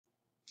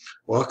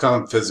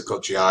Welcome, physical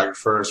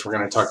geographers. We're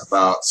going to talk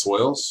about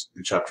soils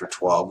in Chapter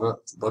 12 of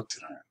the book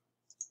tonight.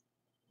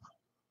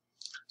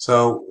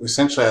 So, we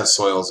essentially have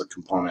soil as a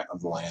component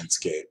of the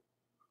landscape.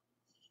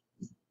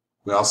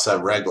 We also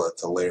have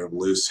regolith, a layer of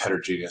loose,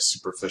 heterogeneous,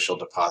 superficial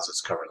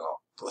deposits covering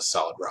the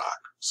solid rock.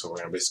 So,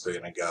 we're basically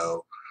going to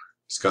go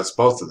discuss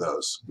both of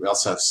those. We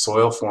also have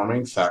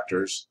soil-forming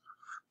factors,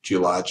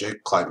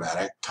 geologic,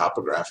 climatic,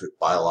 topographic,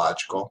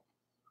 biological,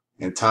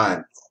 and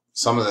time.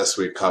 Some of this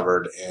we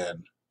covered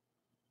in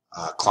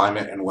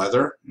climate and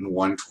weather in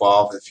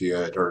 112 if you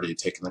had already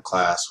taken the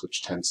class,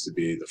 which tends to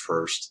be the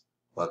first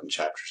 11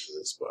 chapters of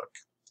this book.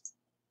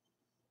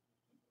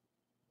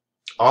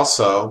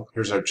 Also,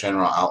 here's our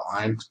general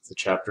outline of the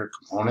chapter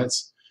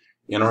components.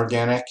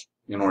 Inorganic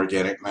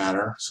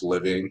matter, so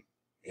living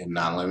and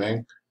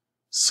non-living.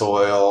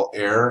 Soil,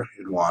 air,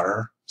 and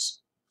water.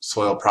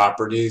 Soil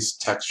properties,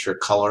 texture,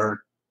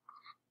 color,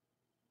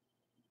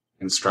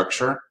 and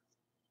structure,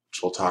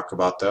 which we'll talk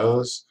about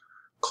those.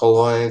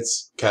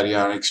 Colloids,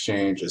 cation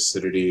exchange,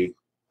 acidity,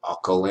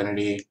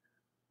 alkalinity,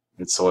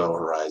 and soil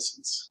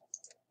horizons.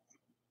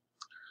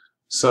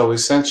 So we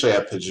essentially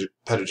have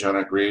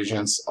pedogenic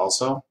reagents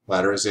also,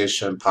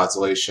 laterization,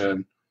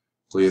 podzolation,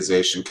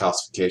 gleization,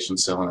 calcification,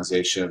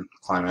 salinization,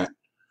 climate,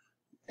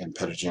 and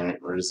pedogenic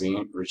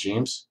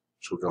regimes,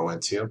 which we'll go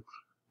into.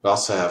 We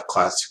also have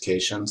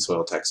classification,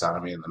 soil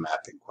taxonomy, and the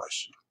mapping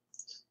question.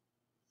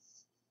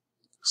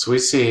 So we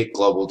see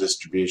global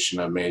distribution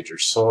of major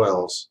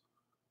soils,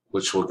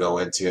 which we'll go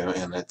into,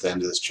 and at the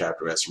end of this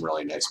chapter we have some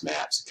really nice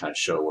maps that kind of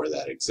show where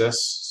that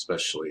exists,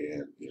 especially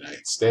in the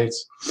United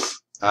States.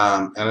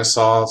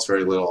 Aerosols,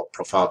 very little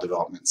profile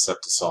development.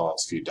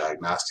 Septosols, few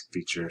diagnostic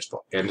features.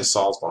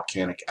 Endosols,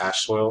 volcanic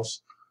ash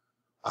soils.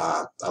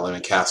 I live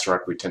in Castle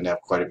Rock, we tend to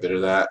have quite a bit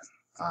of that.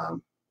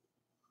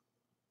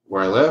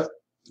 Where I live,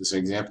 as an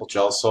example,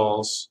 gel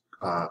soils,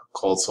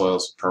 cold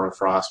soils with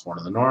permafrost, more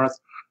to the north.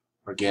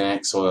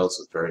 Organic soils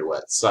with very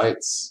wet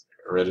sites.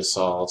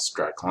 Iridosols,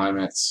 dry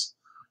climates.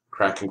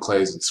 Cracking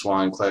clays and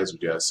swelling clays, we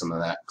do have some of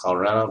that in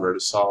Colorado.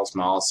 Vertisols,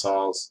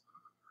 mollisols,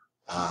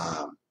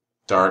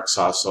 dark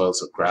soft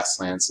soils of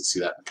grasslands. You see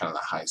that in kind of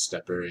the high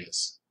steppe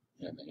areas.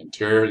 In the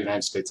interior of the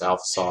United States,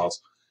 alpha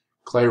soils,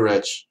 clay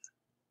rich,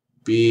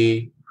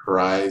 B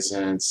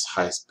horizons,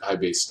 high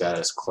base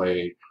status,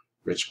 clay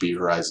rich B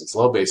horizons,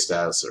 low base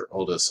status, or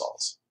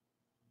oldosols.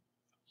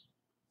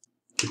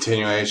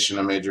 Continuation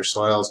of major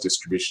soils,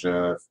 distribution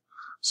of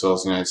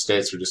soils in the United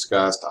States we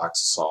discussed.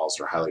 Oxasols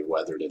are highly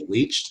weathered and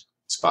leached.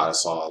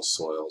 Spotosols,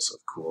 soils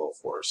of cool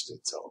forested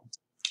zones.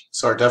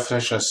 So our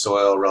definition of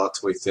soil,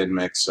 relatively thin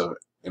mix of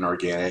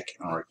inorganic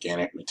and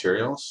organic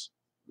materials.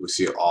 We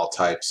see all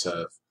types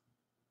of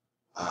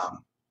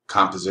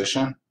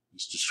composition,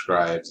 as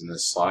described in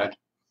this slide.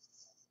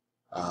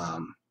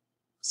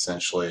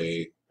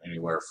 Essentially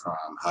anywhere from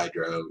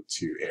hydro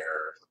to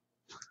air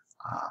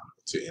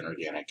to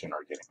inorganic and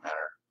organic matter.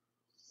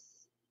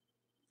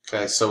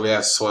 Okay, so we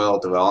have soil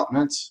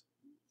development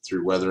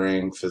through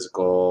weathering,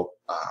 physical,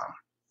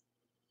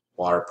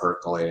 water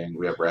percolating.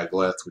 We have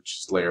regolith, which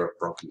is a layer of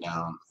broken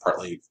down,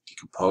 partly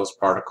decomposed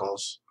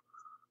particles,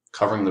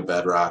 covering the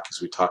bedrock,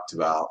 as we talked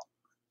about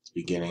at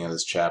the beginning of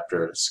this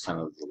chapter. It's kind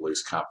of the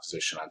loose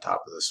composition on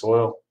top of the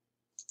soil.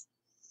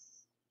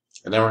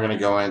 And then we're going to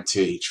go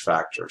into each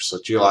factor. So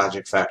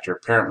geologic factor,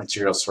 parent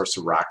material, source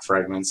of rock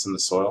fragments in the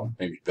soil,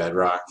 maybe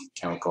bedrock,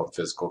 chemical and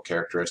physical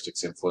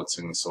characteristics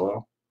influencing the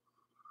soil.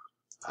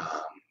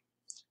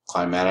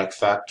 Climatic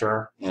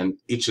factor, and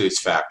each of these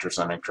factors,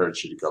 I'd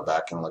encourage you to go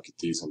back and look at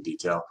these in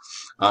detail.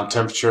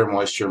 Temperature,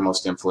 moisture,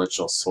 most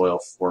influential soil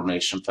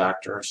formation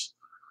factors.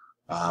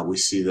 We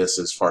see this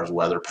as far as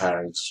weather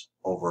patterns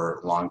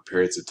over long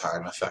periods of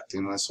time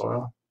affecting the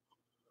soil.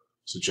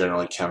 So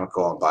generally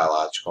chemical and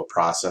biological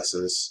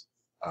processes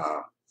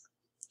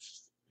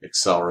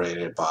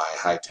accelerated by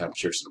high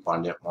temperatures and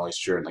abundant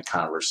moisture, and the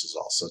converse is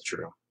also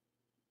true.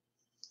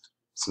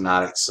 It's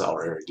not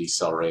accelerated or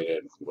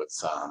decelerated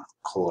with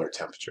cooler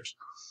temperatures.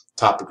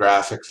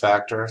 Topographic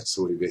factor,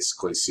 so we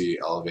basically see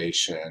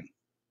elevation,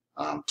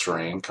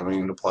 terrain coming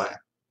into play.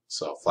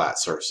 So flat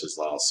surfaces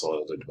allow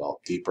soil to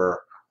develop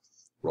deeper,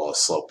 role of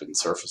slope and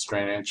surface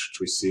drainage, which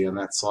we see in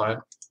that slide.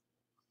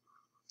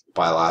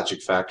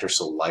 Biologic factor,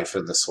 so life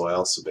in the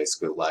soil, so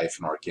basically life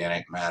and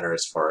organic matter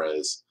as far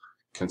as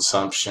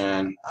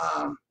consumption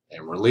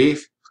and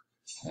relief,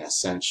 and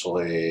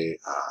essentially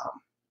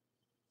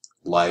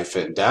life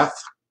and death,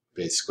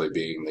 basically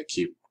being the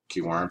key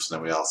worms. And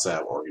then we also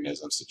have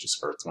organisms such as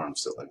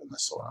earthworms that live in the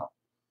soil.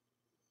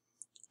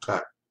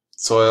 Okay.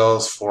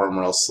 Soils form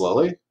real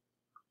slowly,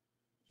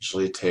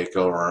 usually take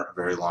over a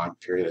very long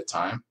period of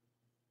time.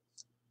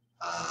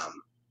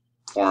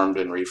 Formed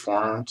and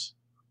reformed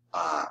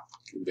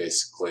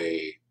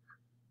basically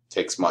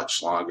takes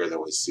much longer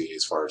than we see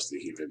as far as the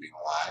human being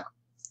alive.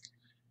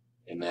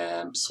 And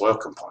then soil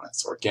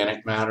components,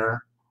 organic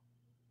matter,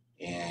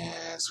 and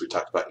as we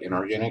talked about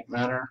inorganic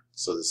matter,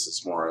 so this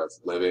is more of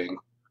living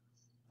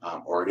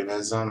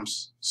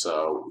organisms.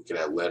 So we could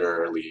have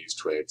litter, leaves,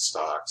 twigs,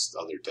 stalks,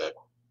 other dead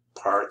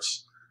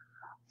parts,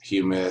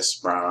 humus,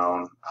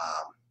 brown,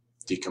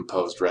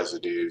 decomposed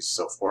residues,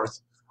 so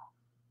forth,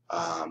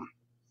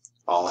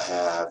 all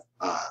have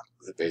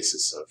the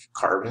basis of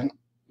carbon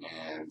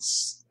and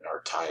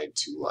are tied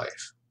to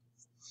life.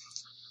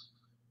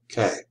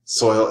 Okay,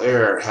 soil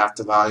air, half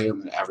the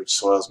volume and average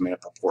soil is made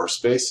up of pore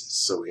spaces.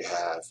 So we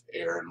have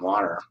air and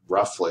water.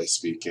 Roughly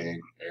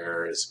speaking,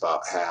 air is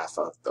about half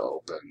of the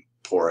open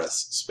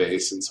porous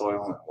space in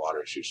soil, and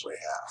water is usually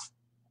half.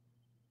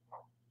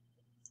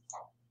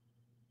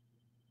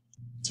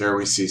 So here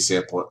we see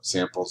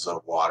samples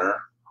of water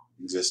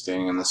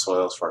existing in the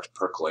soil as far as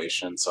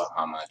percolation, so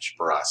how much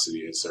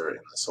porosity is there in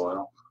the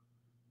soil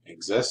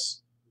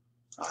exists.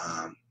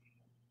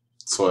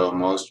 Soil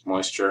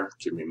moisture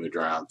can be moved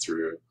around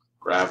through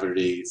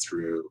gravity,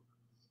 through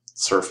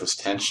surface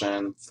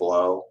tension,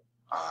 flow,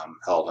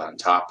 held on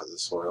top of the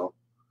soil.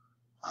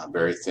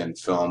 Very thin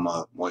film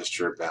of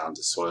moisture bound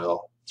to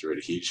soil through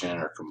adhesion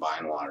or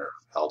combined water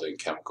held in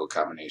chemical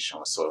combination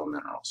with soil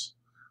minerals.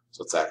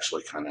 So it's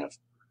actually kind of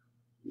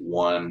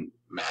one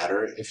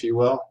matter, if you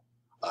will,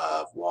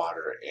 of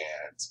water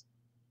and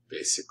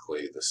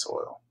basically the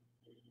soil.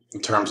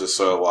 In terms of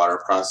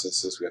soil-water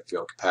processes, we have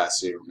field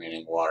capacity,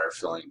 remaining water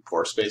filling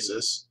pore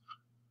spaces.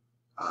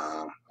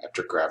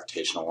 After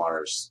gravitational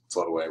waters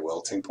float away,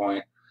 wilting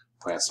point,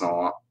 plants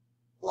no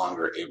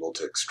longer able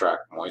to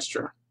extract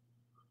moisture.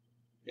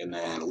 And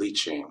then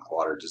leaching,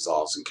 water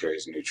dissolves and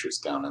carries nutrients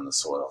down in the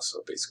soil, so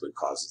it basically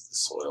causes the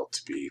soil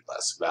to be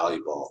less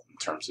valuable in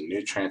terms of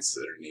nutrients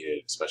that are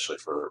needed, especially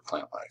for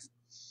plant life.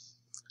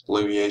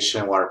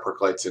 Alluviation, water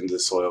percolates into the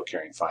soil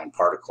carrying fine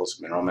particles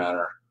of mineral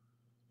matter.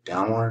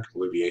 Downward,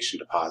 alluviation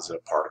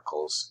deposit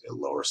particles at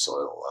lower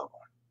soil level.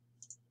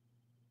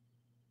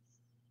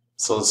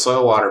 So the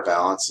soil-water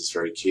balance is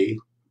very key.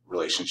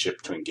 Relationship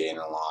between gain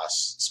and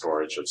loss,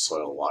 storage of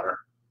soil water.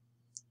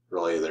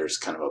 Really, there's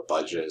kind of a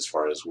budget as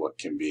far as what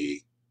can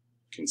be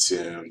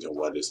consumed and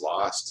what is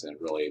lost, and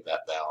really that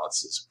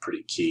balance is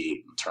pretty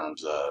key in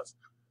terms of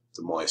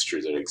the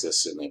moisture that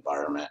exists in the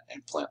environment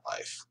and plant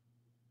life.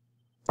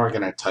 We're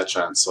going to touch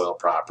on soil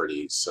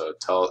properties. So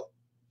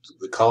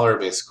the color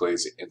basically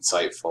is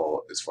insightful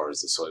as far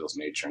as the soil's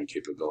nature and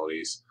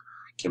capabilities.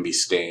 Can be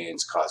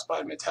stains caused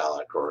by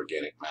metallic or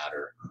organic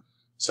matter.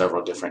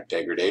 Several different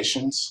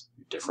degradations,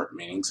 different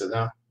meanings of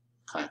them.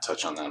 Kind of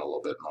touch on that a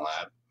little bit in the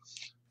lab.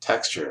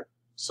 Texture.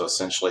 So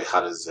essentially, how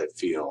does it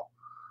feel?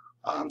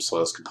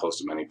 Soil is composed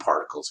of many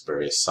particles,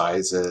 various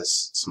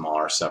sizes,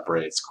 smaller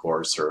separates,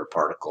 coarser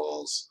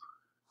particles,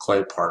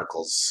 clay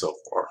particles, so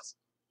forth.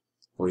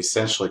 We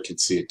essentially can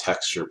see a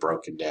texture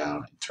broken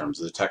down in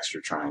terms of the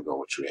texture triangle,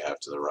 which we have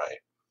to the right.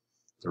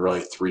 There are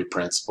really three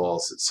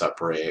principles that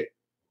separate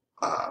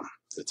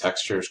the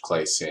textures: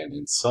 clay, sand,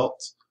 and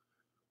silt.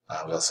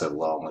 We also have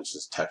loam, which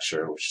is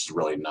texture, which is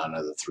really none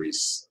of the three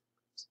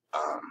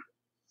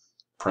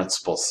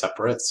principal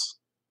separates.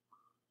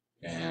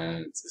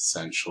 And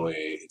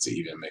essentially, it's an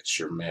even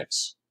mixture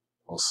mix,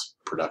 most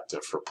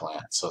productive for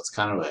plants. So it's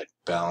kind of a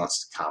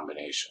balanced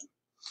combination.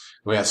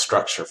 We have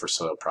structure for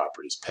soil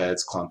properties: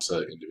 PEDs, clumps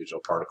of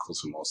individual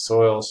particles in most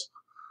soils.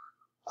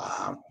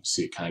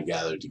 See it kind of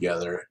gathered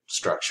together.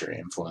 Structure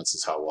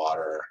influences how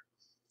water,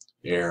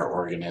 air,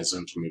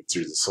 organisms move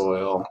through the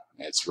soil.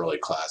 It's really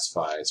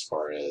classified as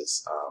far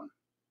as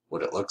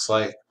what it looks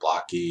like: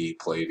 blocky,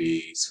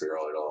 platy,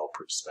 spheroidal,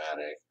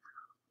 prismatic,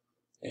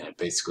 and it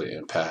basically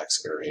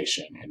impacts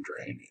aeration and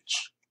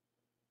drainage.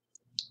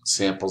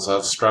 Samples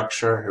of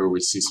structure. Here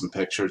we see some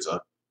pictures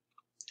of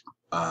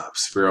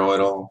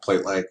spheroidal,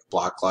 plate-like,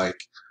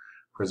 block-like,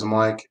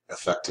 prism-like,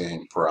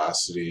 affecting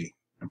porosity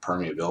and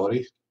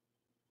permeability.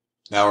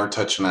 Now we're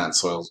touching on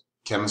soil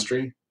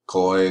chemistry.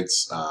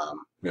 Colloids,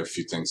 we have a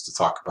few things to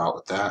talk about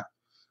with that.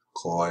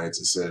 Colloids,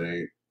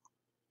 acidity,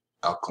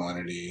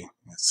 alkalinity,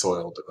 and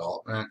soil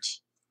development,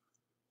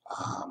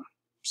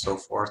 so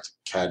forth.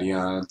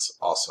 Cations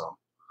also.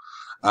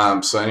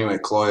 So anyway,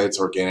 colloids,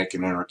 organic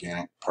and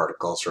inorganic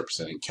particles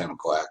representing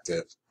chemical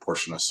active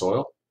portion of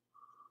soil.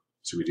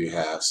 So we do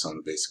have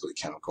some basically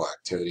chemical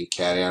activity: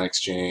 cation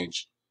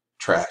exchange,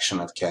 traction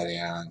of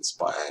cations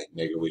by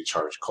negatively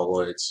charged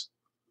colloids.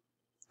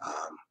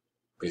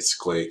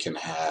 Basically can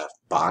have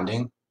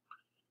bonding.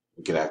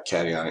 We could have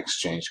cation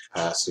exchange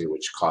capacity,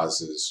 which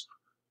causes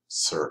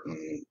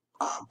certain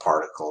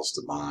particles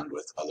to bond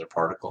with other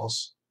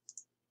particles.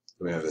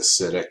 We have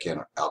acidic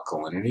and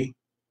alkalinity.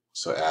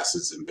 So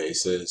acids and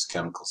bases,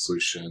 chemical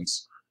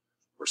solutions,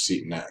 where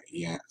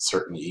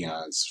certain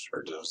ions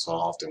are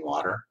dissolved in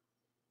water.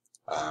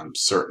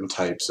 Certain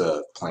types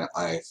of plant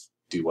life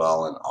do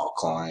well in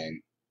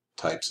alkaline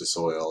types of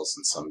soils,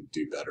 and some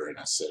do better in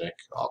acidic.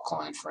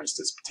 Alkaline, for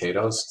instance,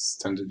 potatoes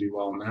tend to do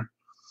well in there.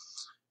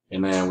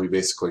 And then we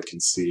basically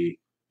can see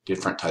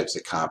different types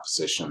of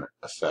composition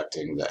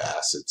affecting the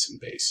acids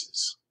and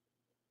bases.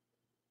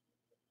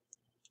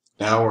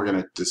 Now we're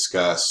going to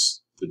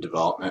discuss the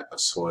development of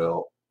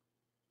soil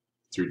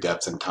through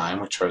depth and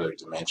time, which are their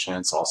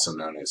dimensions, also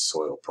known as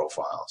soil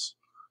profiles.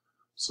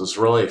 So it's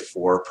really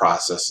 4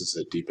 processes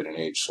that deepen and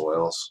age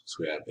soils. So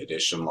we have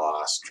addition,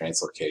 loss,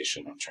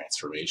 translocation, and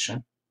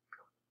transformation.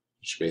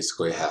 which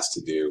basically has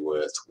to do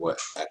with what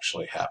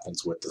actually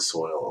happens with the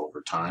soil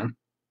over time.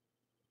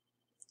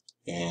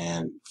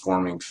 And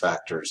forming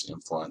factors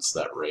influence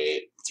that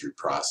rate through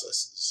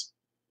processes.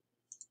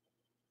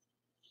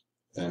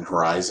 And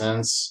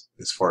horizons,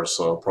 as far as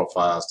soil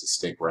profiles,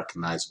 distinct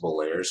recognizable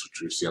layers,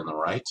 which we see on the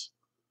right.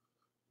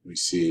 We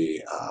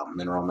see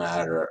mineral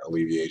matter,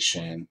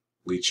 alleviation,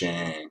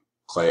 leaching,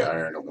 clay,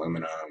 iron,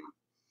 aluminum,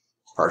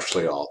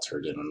 partially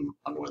altered and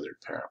unweathered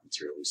parent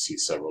material. We see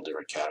several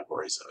different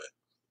categories of it.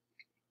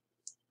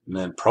 And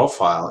then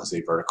profile is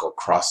a vertical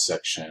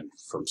cross-section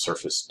from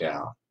surface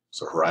down.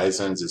 So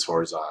horizons is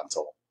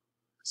horizontal,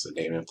 as the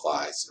name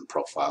implies, and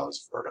profile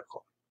is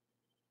vertical.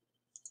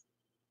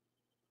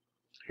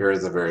 Here are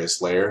the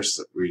various layers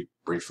that we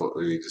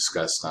briefly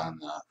discussed on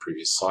the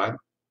previous slide.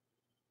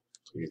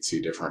 So you can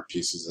see different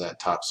pieces of that: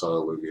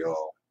 topsoil,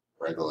 alluvial,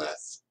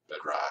 regolith,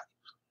 bedrock,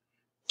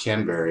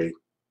 can vary.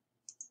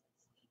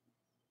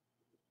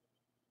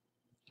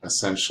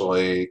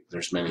 Essentially,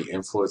 there's many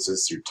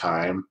influences through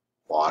time,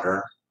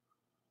 water.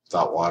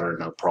 Without water,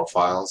 no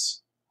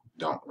profiles.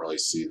 Don't really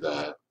see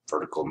the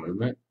vertical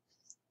movement.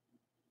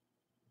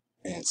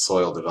 And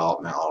soil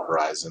development, all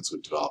horizons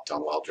would develop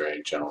on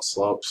well-drained gentle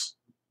slopes.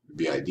 Would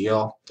be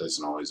ideal.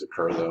 Doesn't always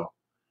occur though.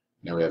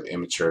 Now we have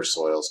immature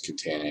soils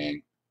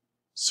containing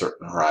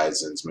certain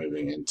horizons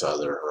moving into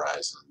other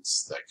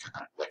horizons, that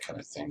kind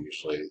of thing.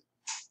 Usually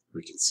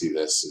we can see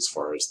this as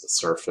far as the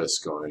surface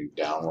going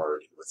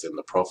downward within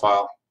the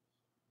profile.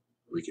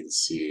 We can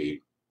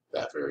see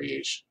that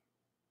variation.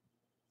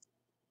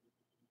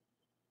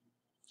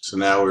 So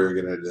now we're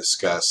going to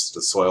discuss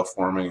the soil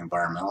forming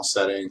environmental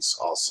settings,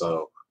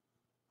 also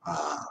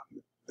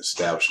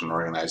establish and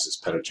organize as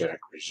pedogenic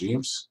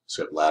regimes.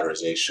 So we have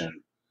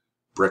laterization,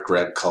 brick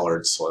red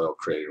colored soil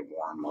created in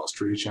warm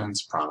most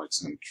regions,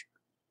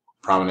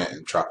 prominent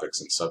in tropics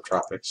and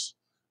subtropics.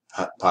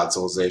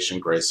 Podsilization,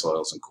 gray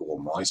soils in cool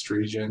moist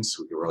regions.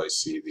 We can really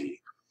see the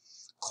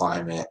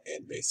climate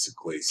and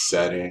basically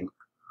setting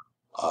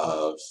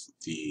of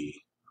the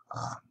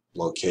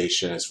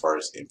location as far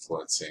as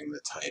influencing the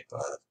type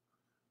of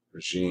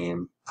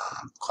regime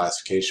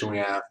classification we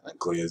have. And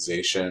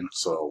glaciation,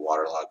 so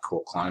waterlogged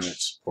cool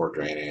climates, poor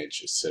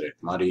drainage, acidic,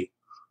 muddy.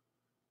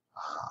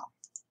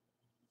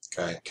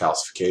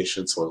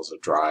 Calcification, soils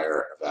of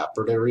drier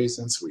evaporative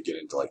regions. We get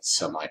into like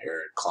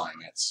semi-arid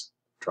climates,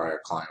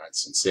 drier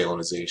climates, and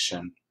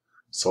salinization,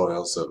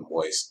 soils of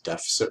moist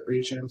deficit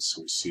regions.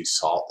 So we see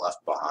salt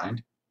left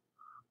behind.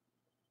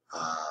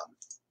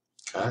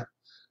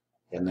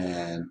 And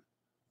then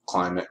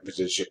climate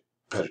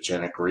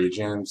pedogenic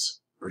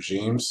regimes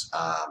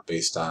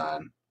based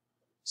on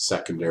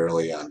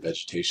secondarily on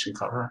vegetation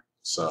cover.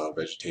 So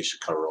vegetation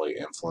cover really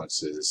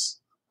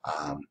influences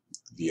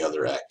the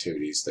other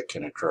activities that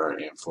can occur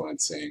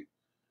influencing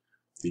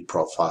the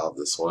profile of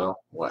the soil,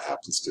 what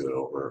happens to it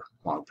over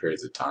long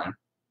periods of time.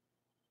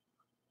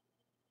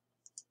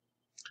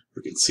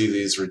 We can see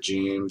these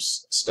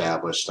regimes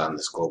established on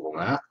this global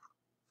map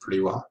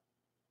pretty well.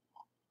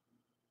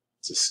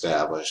 It's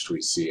established.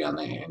 We see on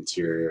the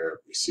interior,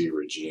 we see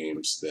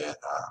regimes that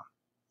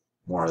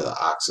more of the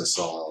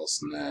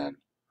oxisols, and then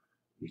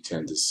we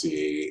tend to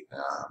see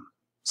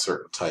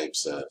certain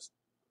types of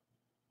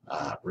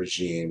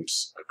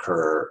regimes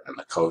occur on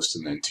the coast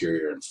and the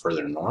interior and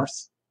further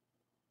north,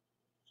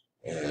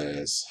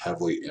 is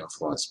heavily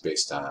influenced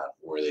based on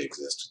where they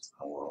exist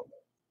in the world.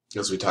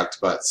 As we talked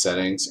about,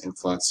 settings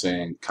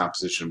influencing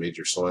composition of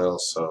major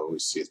soils, so we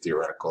see a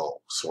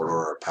theoretical sort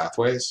order of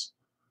pathways.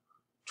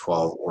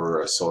 12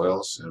 order of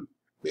soils, and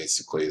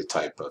basically the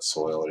type of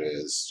soil it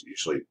is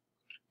usually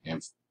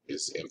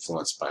is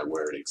influenced by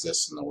where it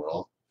exists in the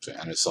world. So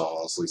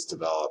endosols, least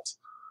developed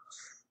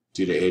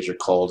due to age or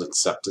cold, and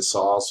septisols.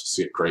 We'll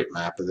see a great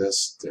map of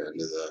this at the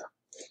end of the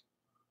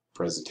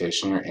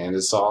presentation here.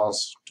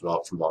 Andisols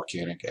developed from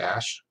volcanic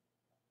ash.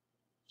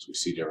 So we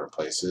see different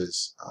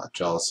places.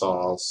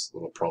 Gelisols,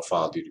 little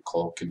profile due to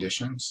cold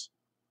conditions.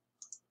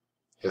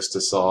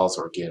 Histosols,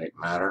 organic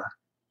matter.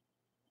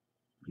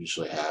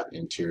 Usually have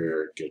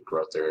interior good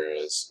growth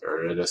areas.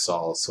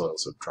 Iridosols,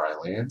 soils of dry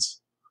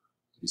lands.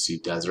 You see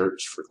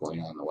deserts frequently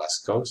on the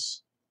west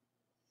coast.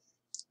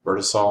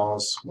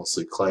 Vertisols,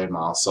 mostly clay,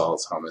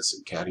 mollisols, humus,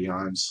 and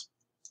cations.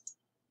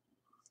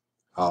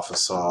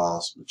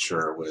 Alphasols,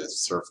 mature with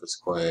surface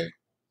clay.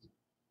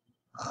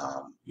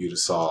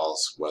 Eudisols,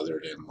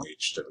 weathered and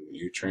leached of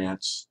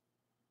nutrients.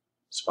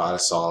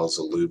 Spotisols,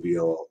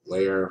 alluvial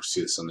layer. We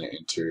see this in the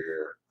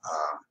interior.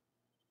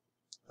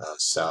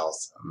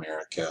 South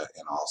America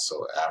and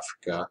also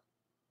Africa.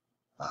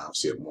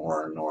 See it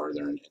more in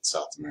northern and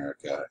South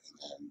America, and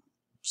then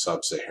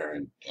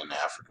sub-Saharan in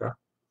Africa.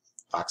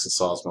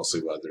 Oxisols,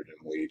 mostly weathered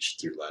and leached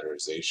through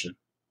laterization.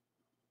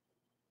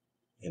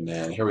 And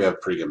then here we have a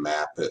pretty good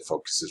map that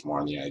focuses more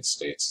on the United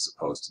States as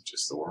opposed to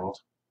just the world,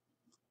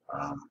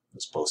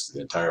 as opposed to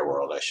the entire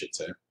world, I should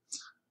say.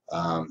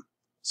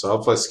 So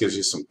hopefully this gives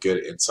you some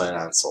good insight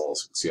on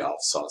soils. You can see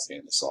alphasols,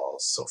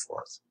 andisols, so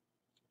forth.